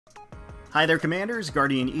Hi there, Commanders.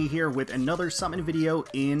 GuardianE here with another summon video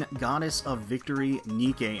in Goddess of Victory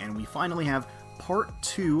Nikke, and we finally have part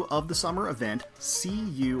 2 of the summer event, See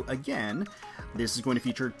You Again. This is going to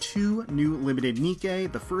feature 2 new limited Nikke,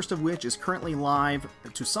 the first of which is currently live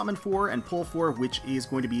to summon for and pull for, which is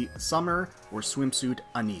going to be Summer or Swimsuit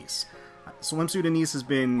Anis. Swimsuit Anis has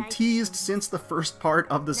been teased since the first part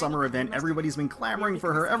of the summer event. Everybody's been clamoring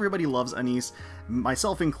for her. Everybody loves Anis,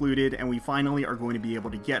 myself included, and we finally are going to be able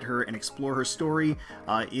to get her and explore her story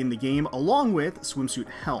in the game, along with Swimsuit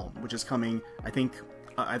Helm, which is coming, I think,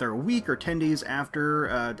 either a week or 10 days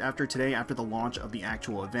after today, after the launch of the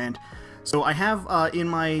actual event. So I have in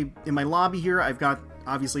my lobby here, I've got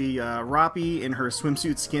obviously Rappi in her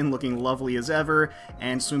swimsuit skin looking lovely as ever,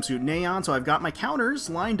 and Swimsuit Neon, so I've got my counters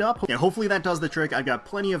lined up. Yeah, hopefully that does the trick. I've got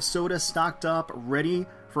plenty of soda stocked up, ready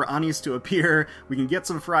for Anis to appear. We can get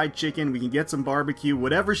some fried chicken, we can get some barbecue,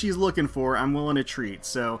 whatever she's looking for, I'm willing to treat.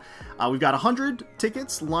 So we've got 100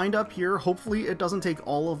 tickets lined up here. Hopefully it doesn't take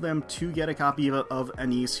all of them to get a copy of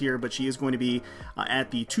Anis here, but she is going to be at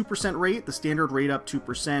the 2% rate, the standard rate up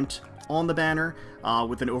 2%. On the banner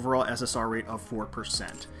with an overall SSR rate of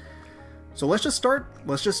 4%. So let's just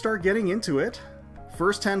start getting into it.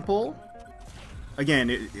 First 10 pull.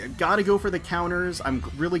 Again, gotta go for the counters. I'm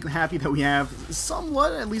really happy that we have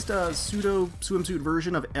somewhat, at least a pseudo swimsuit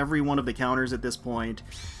version of every one of the counters at this point.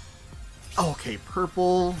 Okay,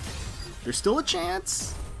 purple. There's still a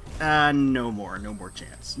chance. No more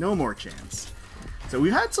chance. No more chance. So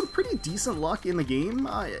we've had some pretty decent luck in the game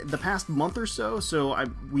the past month or so. So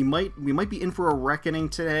we might be in for a reckoning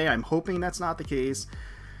today. I'm hoping that's not the case.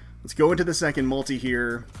 Let's go into the second multi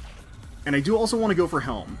here, and I do also want to go for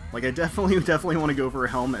Helm. Like I definitely want to go for a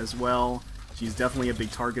Helm as well. She's definitely a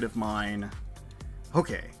big target of mine.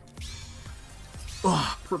 Okay.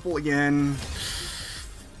 Oh, purple again.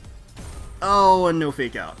 Oh, and no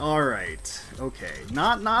fake out. All right. Okay.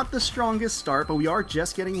 Not the strongest start, but we are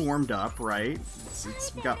just getting warmed up, right?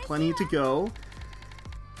 We've got plenty to go.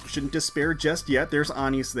 Shouldn't despair just yet. There's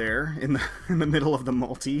Anis there in the middle of the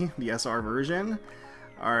multi, the SR version.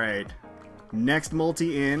 All right. Next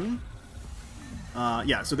multi in.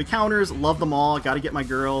 Yeah, so the counters, love them all. Got to get my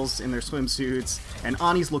girls in their swimsuits. And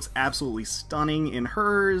Anis looks absolutely stunning in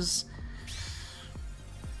hers.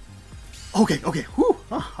 Okay, whew.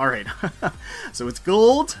 Oh, alright. So it's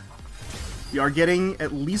gold. We are getting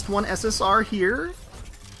at least one SSR here.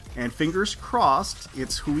 And fingers crossed,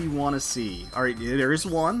 it's who we want to see. Alright, there is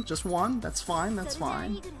one. Just one. That's fine, that's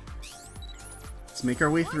fine. Let's make our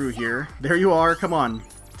way through here. There you are, come on.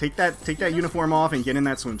 Take that uniform off and get in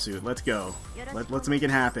that swimsuit. Let's go. Let's make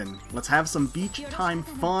it happen. Let's have some beach time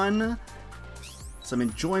fun. Some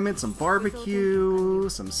enjoyment, some barbecue,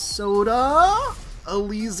 some soda.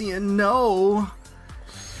 Elysian, no.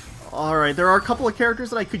 Alright, there are a couple of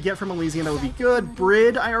characters that I could get from Elysian that would be good.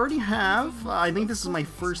 Brid, I already have. I think this is my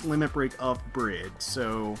first limit break of Brid,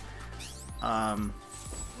 so... yeah,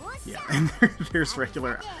 and there's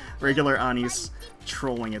regular Anis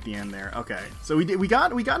trolling at the end there. Okay, so we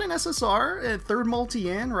got an SSR, third multi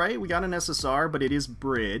in, right? We got an SSR, but it is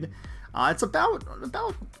Brid. It's about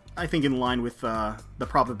I think in line with the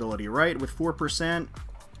probability, right? With 4%.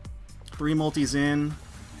 3 multis in,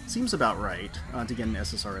 seems about right to get an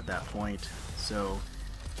SSR at that point. So,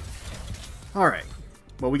 all right.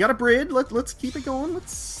 Well, we got a Brid. Let's keep it going.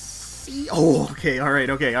 Let's see. Oh, okay. All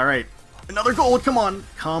right. Another gold. Come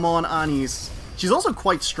on, Anis. She's also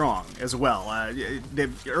quite strong as well.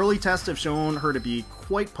 The early tests have shown her to be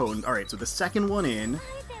quite potent. All right. So the second one in.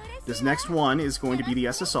 This next one is going to be the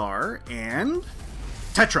SSR and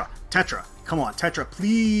Tetra. Come on, Tetra,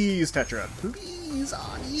 please, Tetra, please,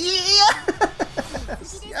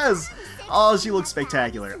 yes, yes. Oh, she looks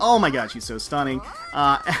spectacular. Oh my god, she's so stunning.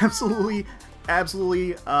 Absolutely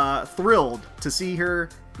thrilled to see her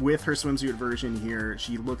with her swimsuit version here.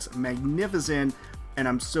 She looks magnificent, and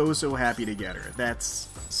I'm so happy to get her. That's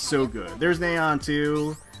so good. There's Neon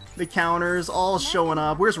too. The counters all showing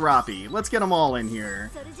up. Where's Rappi? Let's get them all in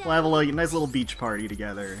here. We'll have a nice little beach party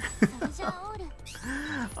together.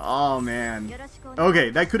 Oh man. Okay,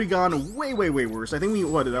 that could have gone way worse. I think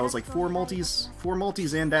that was like 4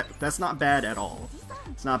 multis in. That's not bad at all.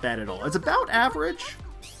 It's not bad at all. It's about average.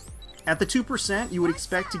 At the 2%, you would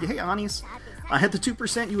expect to get, hey Anis, at the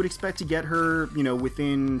 2% you would expect to get her, you know,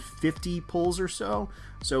 within 50 pulls or so.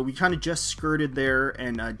 So we kind of just skirted there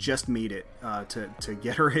and just made it to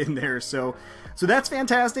get her in there. So that's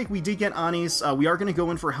fantastic. We did get Anis. We are going to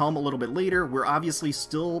go in for Helm a little bit later. We're obviously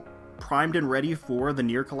still primed and ready for the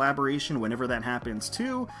Nier collaboration whenever that happens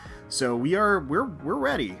too. So we're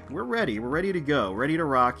ready. We're ready to go, ready to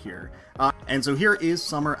rock here. And so here is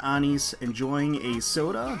Summer Anis enjoying a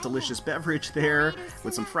soda, delicious beverage there,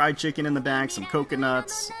 with some fried chicken in the back, some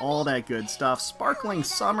coconuts, all that good stuff. Sparkling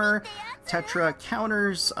summer, Tetra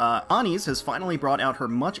counters. Anis has finally brought out her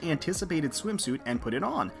much anticipated swimsuit and put it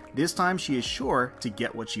on. This time she is sure to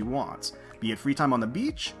get what she wants, be it free time on the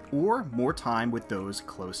beach or more time with those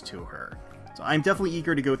close to her. So I'm definitely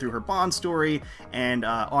eager to go through her Bond story and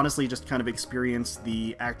honestly just kind of experience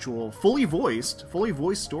the actual fully voiced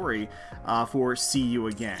story for See You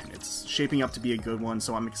Again. It's shaping up to be a good one,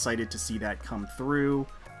 so I'm excited to see that come through.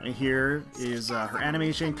 And here is her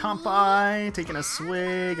animation. Kampai, taking a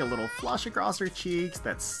swig, a little flush across her cheeks,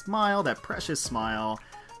 that smile, that precious smile.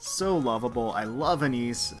 So lovable. I love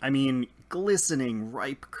Anis. I mean, glistening,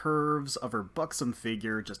 ripe curves of her buxom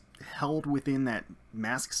figure just held within that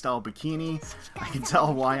mask-style bikini. I can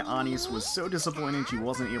tell why Anis was so disappointed she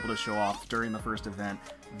wasn't able to show off during the first event.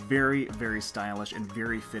 Very, very stylish and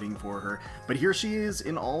very fitting for her. But here she is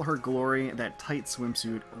in all her glory, that tight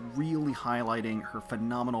swimsuit really highlighting her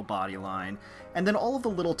phenomenal body line. And then all of the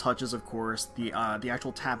little touches, of course, the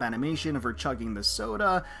actual tap animation of her chugging the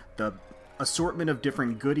soda, the assortment of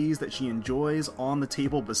different goodies that she enjoys on the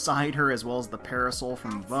table beside her, as well as the parasol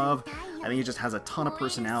from above. I think it just has a ton of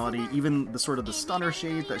personality. Even the sort of the stunner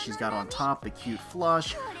shade that she's got on top, the cute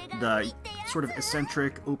flush, the sort of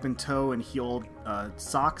eccentric open toe and heeled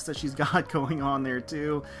socks that she's got going on there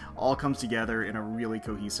too, all comes together in a really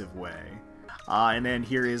cohesive way. And then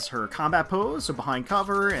here is her combat pose, so behind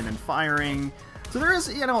cover and then firing. So there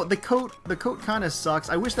is, you know, the coat kind of sucks.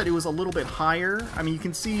 I wish that it was a little bit higher. I mean, you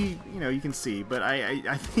can see, but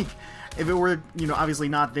I think if it were, obviously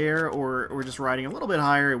not there or just riding a little bit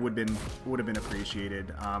higher, it would have been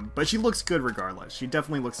appreciated. But she looks good regardless. She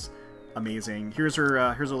definitely looks amazing. Here's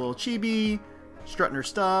her little chibi, strutting her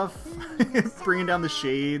stuff, bringing down the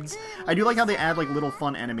shades. I do like how they add like little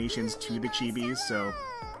fun animations to the chibis, so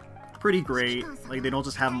pretty great. Like, they don't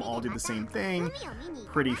just have them all do the same thing.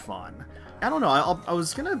 Pretty fun. I don't know, I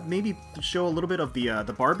was gonna maybe show a little bit of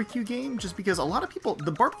the barbecue game, just because a lot of people,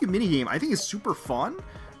 the barbecue minigame I think is super fun.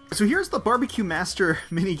 So here's the Barbecue Master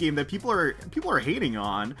minigame that people are hating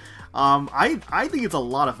on. I think it's a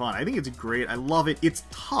lot of fun. I think it's great. I love it. It's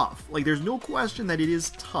tough. Like, there's no question that it is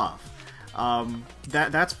tough.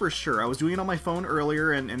 That's for sure. I was doing it on my phone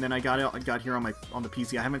earlier, and then I got here on the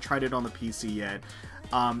PC. I haven't tried it on the PC yet.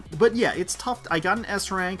 But yeah, it's tough. I got an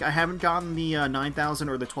S rank. I haven't gotten the 9,000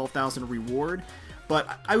 or the 12,000 reward,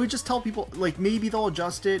 but I would just tell people, like, maybe they'll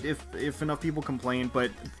adjust it if enough people complain.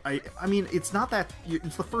 But I mean, it's not that.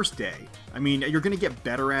 It's the first day. I mean, you're gonna get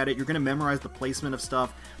better at it. You're gonna memorize the placement of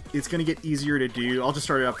stuff. It's gonna get easier to do. I'll just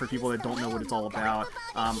start it up for people that don't know what it's all about.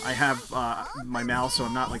 I have my mouse, so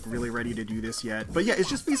I'm not like really ready to do this yet. But yeah, it's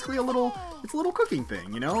just basically a little cooking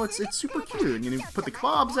thing. It's super cute. You put the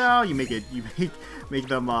kebabs out. You make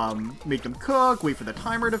them cook. Wait for the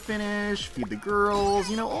timer to finish. Feed the girls.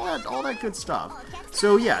 All that good stuff.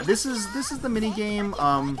 So yeah, this is the mini game.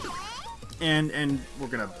 And we're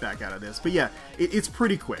gonna back out of this, but yeah, it's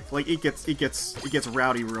pretty quick. Like, it gets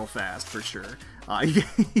rowdy real fast for sure. You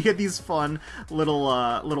get these fun little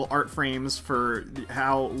art frames for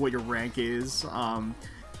what your rank is.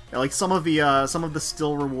 Like some of the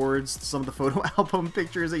still rewards, some of the photo album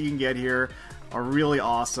pictures that you can get here are really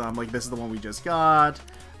awesome. Like, this is the one we just got.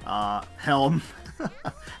 Helm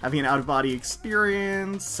having an out-of-body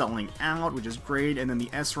experience, selling out, which is great, and then the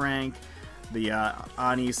S rank. The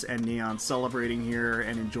Anis and Neon celebrating here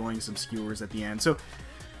and enjoying some skewers at the end. So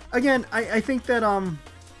again, I think that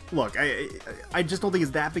look, I just don't think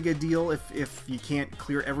it's that big a deal if you can't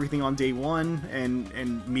clear everything on day one,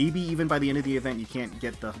 and maybe even by the end of the event you can't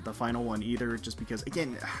get the final one either, just because,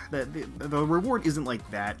 again, the reward isn't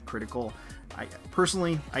like that critical.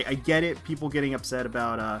 Personally, I get it, people getting upset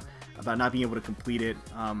about not being able to complete it,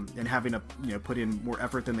 and having to put in more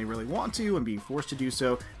effort than they really want to and being forced to do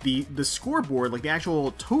so. The scoreboard, like the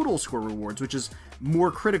actual total score rewards, which is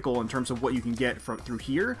more critical in terms of what you can get through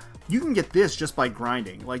here, you can get this just by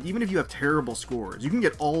grinding. Like, even if you have terrible scores, you can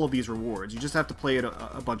get all of these rewards. You just have to play it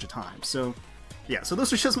a bunch of times. So yeah, so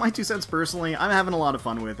those are just my 2 cents personally. I'm having a lot of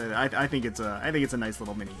fun with it. I think it's a nice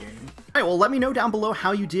little mini game. Alright, well, let me know down below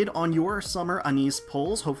how you did on your Summer Anis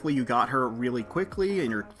pulls. Hopefully you got her really quickly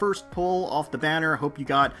in your first pull off the banner. Hope you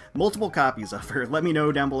got multiple copies of her. Let me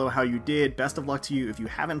know down below how you did. Best of luck to you if you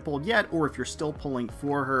haven't pulled yet, or if you're still pulling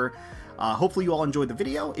for her. Hopefully you all enjoyed the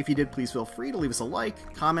video. If you did, please feel free to leave us a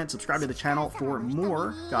like, comment, subscribe to the channel for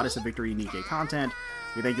more Goddess of Victory Nikke content.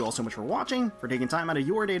 We thank you all so much for watching, for taking time out of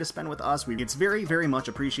your day to spend with us. It's very, very much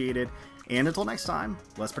appreciated. And until next time,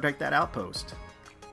 let's protect that outpost.